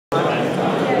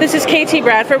This is KT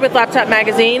Bradford with Laptop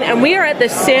Magazine, and we are at the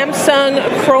Samsung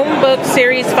Chromebook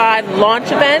Series 5 launch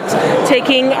event,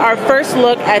 taking our first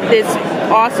look at this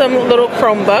awesome little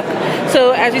Chromebook.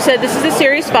 So as you said, this is the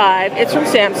Series 5. It's from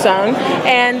Samsung,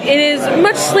 and it is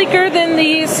much sleeker than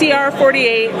the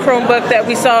CR48 Chromebook that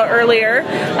we saw earlier,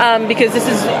 because this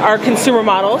is our consumer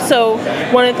model. So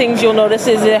one of the things you'll notice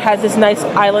is it has this nice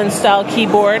island-style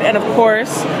keyboard, and of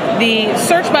course, the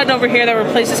search button over here that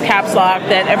replaces caps lock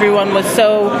that everyone was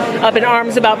so up in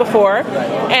arms about before.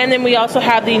 And then we also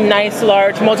have the nice,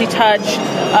 large, multi-touch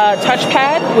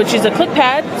touchpad, which is a click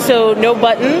pad, so no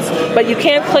buttons, but you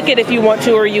can click it if you want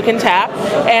to, or you can tap.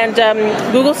 And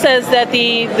Google says that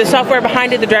the software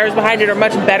behind it, the drivers behind it, are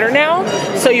much better now,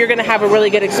 so you're going to have a really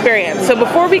good experience. So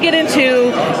before we get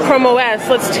into Chrome OS,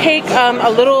 let's take a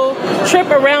little trip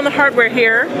around the hardware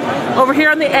here. Over here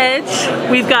on the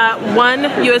edge, we've got one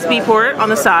USB port on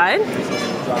the side.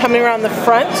 Coming around the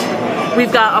front,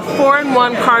 we've got a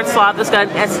 4-in-1 card slot that's got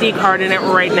an SD card in it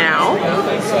right now.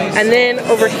 And then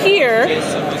over here,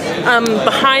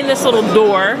 behind this little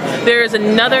door, there is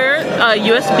another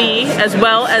USB as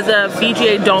well as a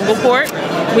VGA dongle port.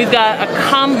 We've got a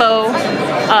combo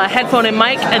headphone and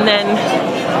mic, and then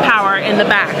power in the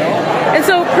back. And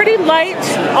so pretty light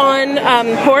on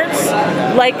ports,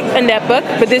 like a netbook,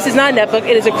 but this is not a netbook,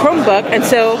 it is a Chromebook. And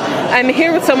so I'm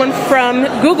here with someone from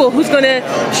Google who's going to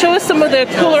show us some of the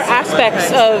cooler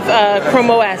aspects of Chrome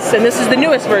OS. And this is the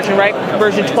newest version, right?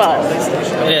 Version 12.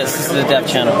 It is. This is the dev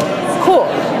channel. Cool.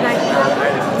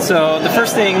 So the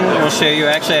first thing we'll show you,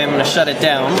 actually I'm going to shut it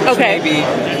down, which may be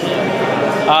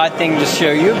odd thing to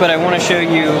show you, but I want to show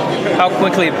you how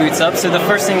quickly it boots up. So the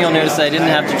first thing you'll notice, I didn't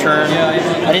have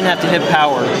to hit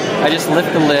power. I just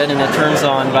lift the lid and it turns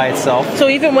on by itself. So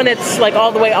even when it's like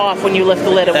all the way off, when you lift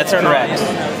the lid, it will turn on. That's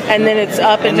correct. And then it's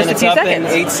up in just a few seconds. And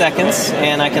then it's up in 8 seconds,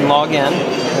 and I can log in.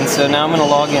 And so now I'm going to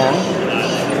log in.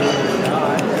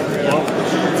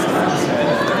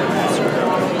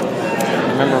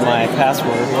 Remember my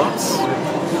password. Whoops.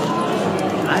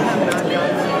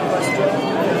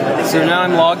 So now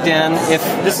I'm logged in. If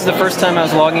this is the first time I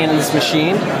was logging into this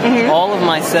machine, all of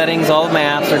my settings, all of my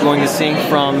apps are going to sync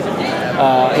from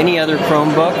any other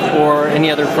Chromebook or any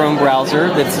other Chrome browser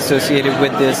that's associated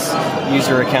with this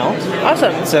user account.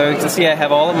 Awesome. So you can see I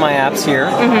have all of my apps here.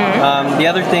 The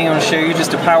other thing I'm going to show you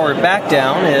just to power it back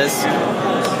down is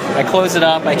I close it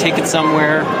up, I take it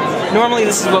somewhere. Normally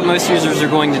this is what most users are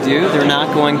going to do. They're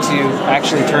not going to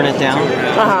actually turn it down,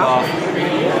 off.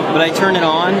 But I turn it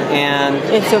on, and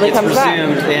it's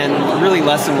resumed in really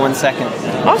less than 1 second.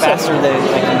 Awesome. Faster than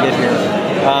I can get here.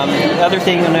 The other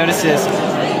thing you'll notice is,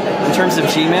 in terms of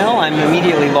Gmail, I'm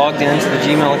immediately logged into the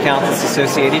Gmail account that's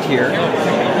associated here.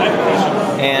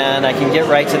 And I can get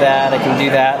right to that, I can do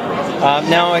that.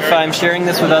 Now if I'm sharing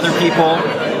this with other people,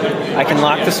 I can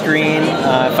lock the screen.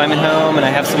 If I'm at home and I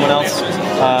have someone else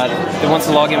that wants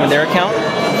to log in with their account,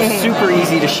 super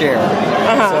easy to share.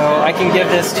 So I can give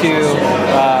this to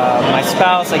my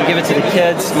spouse, I can give it to the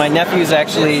kids. My nephews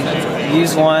actually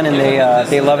use one, and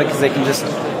they love it because they can just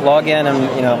log in,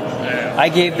 and I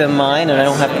gave them mine, and I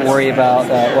don't have to worry about,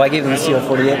 well, I gave them the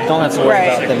CR48, don't have to worry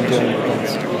about them doing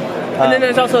things. And then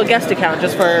there's also a guest account,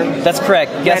 just for... That's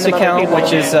correct. Guest account,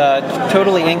 which is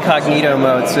totally incognito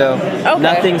mode, so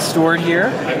nothing's stored here,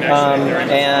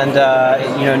 and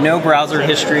no browser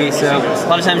history. So a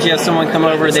lot of times you have someone come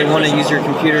over, they want to use your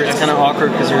computer. It's kind of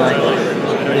awkward because you're like,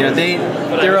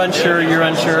 they're unsure, you're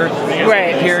unsure.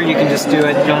 Right. Here you can just do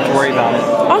it. You don't have to worry about it.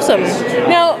 Awesome.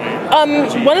 Now,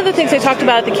 one of the things they talked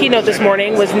about at the keynote this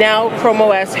morning was now Chrome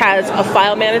OS has a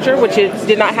file manager, which it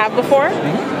did not have before.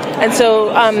 And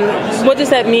so what does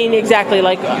that mean exactly?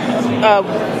 Like,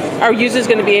 are users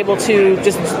going to be able to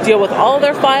just deal with all of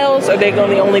their files? Are they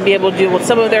going to only be able to deal with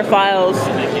some of their files?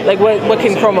 Like, what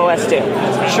can Chrome OS do?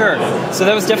 Sure. So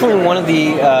that was definitely one of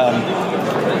the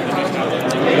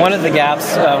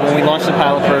gaps when we launched the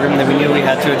pilot program that we knew we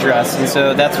had to address. And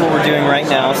so that's what we're doing right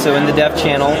now. So in the dev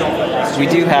channel, we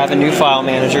do have a new file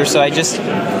manager. So I just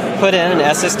put in an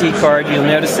SSD card. You'll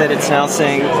notice that it's now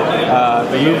saying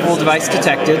removable device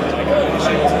detected,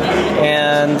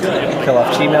 and kill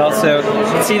off Gmail. So you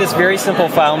can see this very simple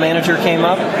file manager came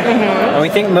up, and we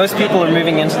think most people are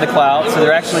moving into the cloud, so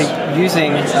they're actually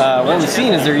using, what we've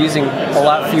seen is they're using a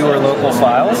lot fewer local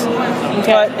files.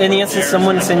 But in the instance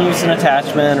someone sends you an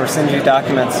attachment or sends you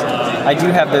documents, I do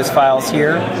have those files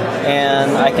here,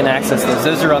 and I can access those.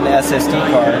 Those are on the SSD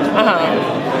card.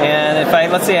 And if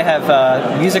let's say I have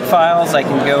music files, I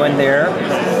can go in there,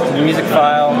 the music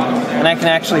file, and I can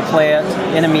actually play it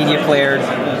in a media player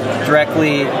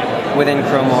directly within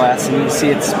Chrome OS, and you can see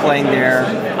it's playing there.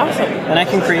 Awesome. And I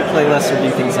can create playlists or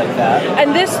do things like that.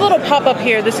 And this little pop-up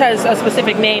here, this has a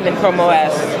specific name in Chrome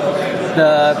OS.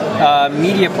 The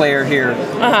media player here.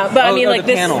 But I mean, like the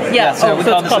this. panel. Yeah. So we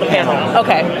call this called a panel.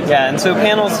 Okay. Yeah, and so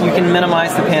panels, you can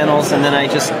minimize the panels, and then I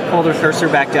just pull the cursor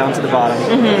back down to the bottom,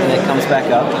 and it comes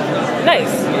back up. Nice.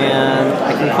 And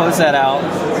I can close that out.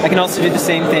 I can also do the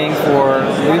same thing for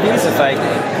movies. If I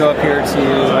go up here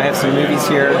to, I have some movies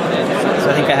here. So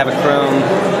I think I have a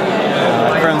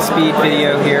Chrome Speed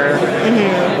video here.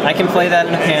 I can play that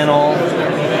in a panel.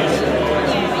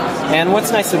 And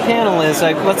what's nice with the panel is,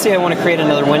 let's say I want to create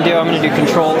another window. I'm going to do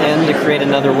Control-N to create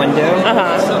another window.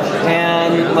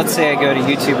 And let's say I go to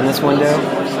YouTube in this window.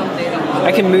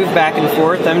 I can move back and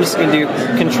forth. I'm just going to do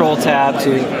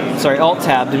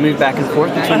Alt-Tab to move back and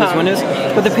forth between those windows.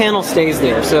 But the panel stays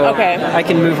there, so I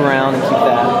can move around and keep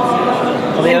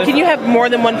that. And can you have more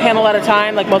than one panel at a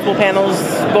time, like multiple panels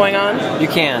going on? You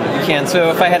can. So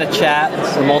if I had a chat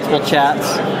or multiple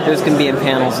chats, those can be in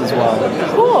panels as well.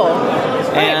 Cool.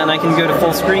 And I can go to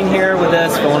full screen here with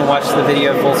this if I want to watch the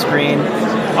video full screen.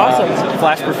 Awesome.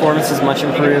 Flash performance is much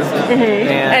improved.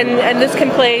 And this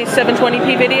can play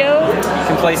 720p video?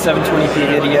 Can play 720p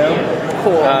video.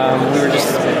 Cool. We were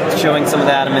just showing some of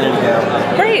that a minute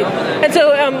ago. Great. And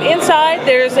so inside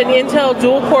there's an Intel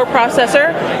dual-core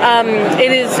processor.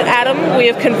 It is Atom. We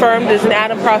have confirmed is an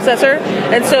Atom processor.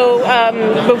 And so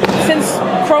but since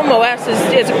Chrome OS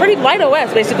is a pretty light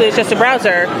OS, basically it's just a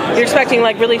browser, you're expecting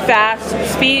like really fast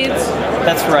speeds?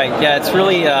 That's right. Yeah, it's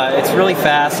really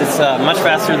fast. It's much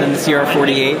faster than the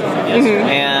CR48,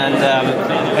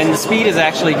 and the speed is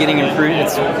actually getting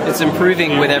improved. It's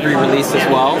improving with every release as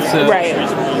well. So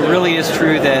it really is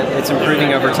true that it's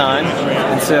improving over time.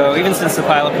 And so even since the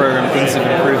pilot program, things have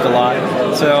improved a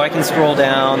lot. So I can scroll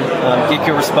down, get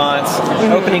your response,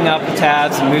 opening up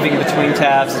tabs and moving between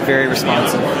tabs is very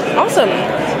responsive. Awesome.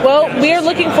 Well, we are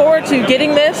looking forward to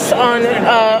getting this on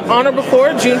or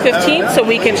before June 15th, so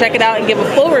we can check it out and give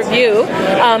a full review.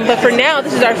 But for now,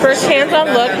 this is our first hands-on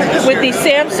look with the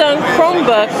Samsung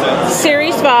Chromebook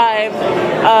Series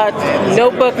 5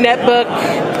 notebook, netbook,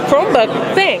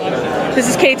 Chromebook thing. This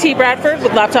is KT Bradford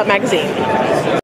with Laptop Magazine.